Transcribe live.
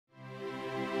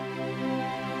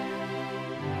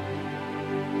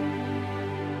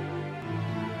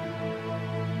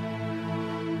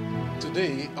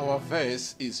Today our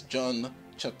verse is John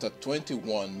chapter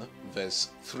 21 verse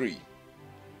 3.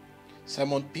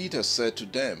 Simon Peter said to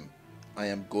them, "I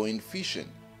am going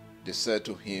fishing." They said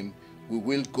to him, "We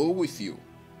will go with you."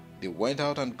 They went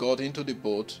out and got into the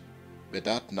boat, but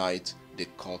that night they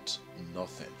caught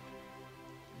nothing.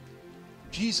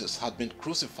 Jesus had been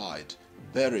crucified,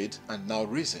 buried, and now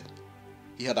risen.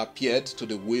 He had appeared to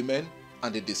the women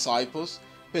and the disciples,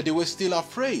 but they were still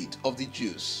afraid of the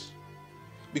Jews.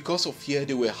 Because of fear,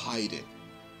 they were hiding.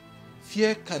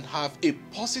 Fear can have a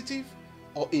positive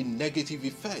or a negative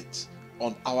effect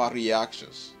on our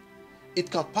reactions.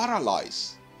 It can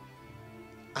paralyze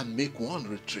and make one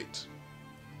retreat.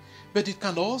 But it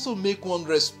can also make one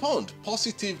respond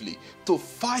positively to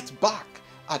fight back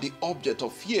at the object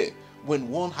of fear when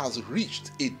one has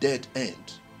reached a dead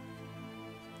end.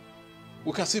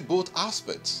 We can see both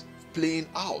aspects playing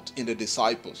out in the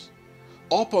disciples.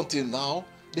 Up until now,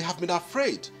 they have been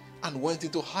afraid and went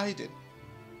into hiding.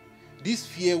 This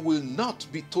fear will not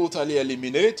be totally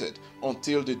eliminated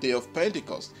until the day of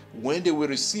Pentecost, when they will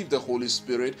receive the Holy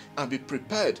Spirit and be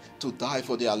prepared to die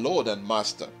for their Lord and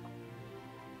Master.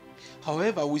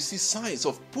 However, we see signs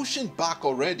of pushing back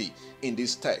already in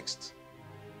this text.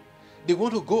 They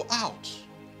want to go out.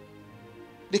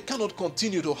 They cannot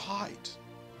continue to hide.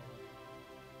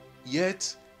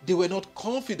 Yet, they were not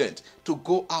confident to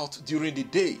go out during the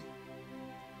day,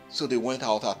 so they went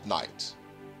out at night.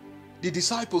 The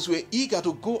disciples were eager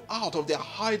to go out of their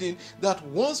hiding, that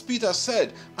once Peter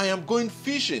said, "I am going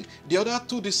fishing," the other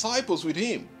two disciples with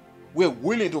him were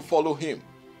willing to follow him.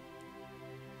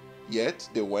 Yet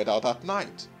they went out at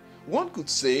night. One could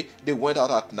say they went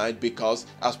out at night because,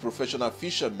 as professional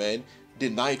fishermen, the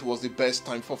night was the best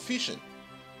time for fishing.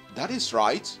 That is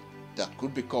right. That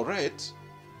could be correct.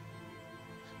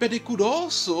 But they could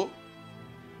also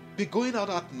be going out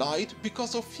at night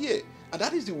because of fear. And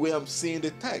that is the way I'm seeing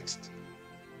the text.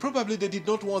 Probably they did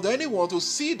not want anyone to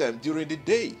see them during the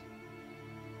day.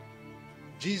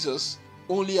 Jesus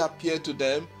only appeared to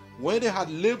them when they had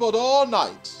labored all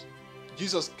night.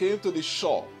 Jesus came to the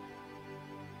shore,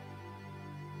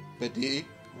 but they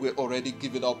were already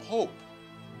giving up hope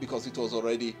because it was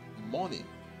already morning.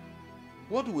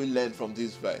 What do we learn from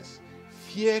this verse?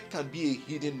 Fear can be a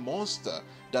hidden monster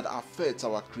that affects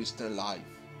our Christian life.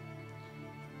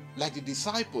 Like the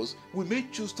disciples, we may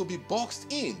choose to be boxed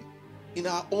in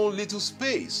our own little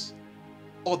space,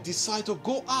 or decide to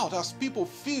go out as people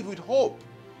filled with hope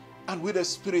and with the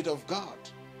Spirit of God.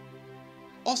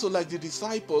 Also, like the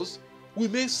disciples, we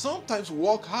may sometimes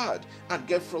work hard and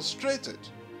get frustrated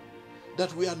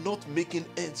that we are not making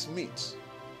ends meet.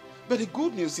 But the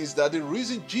good news is that the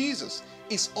reason Jesus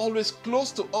is always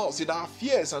close to us in our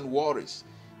fears and worries,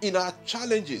 in our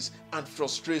challenges and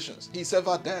frustrations, He's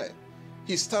ever there.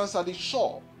 He stands at the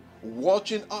shore,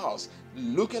 watching us,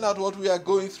 looking at what we are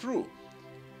going through.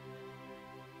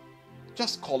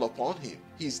 Just call upon Him.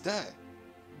 He's there.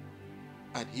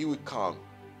 And He will come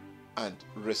and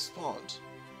respond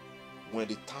when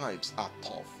the times are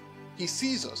tough. He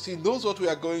sees us. He knows what we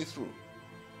are going through.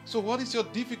 So what is your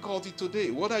difficulty today?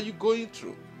 What are you going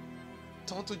through?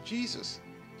 Turn to Jesus.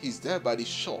 He's there by the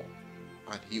shore,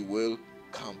 and He will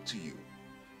come to you.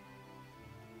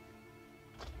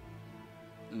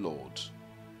 Lord,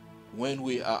 when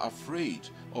we are afraid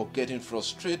or getting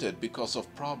frustrated because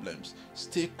of problems,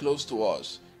 stay close to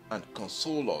us and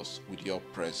console us with your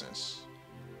presence.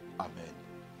 Amen.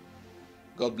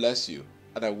 God bless you,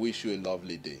 and I wish you a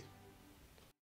lovely day.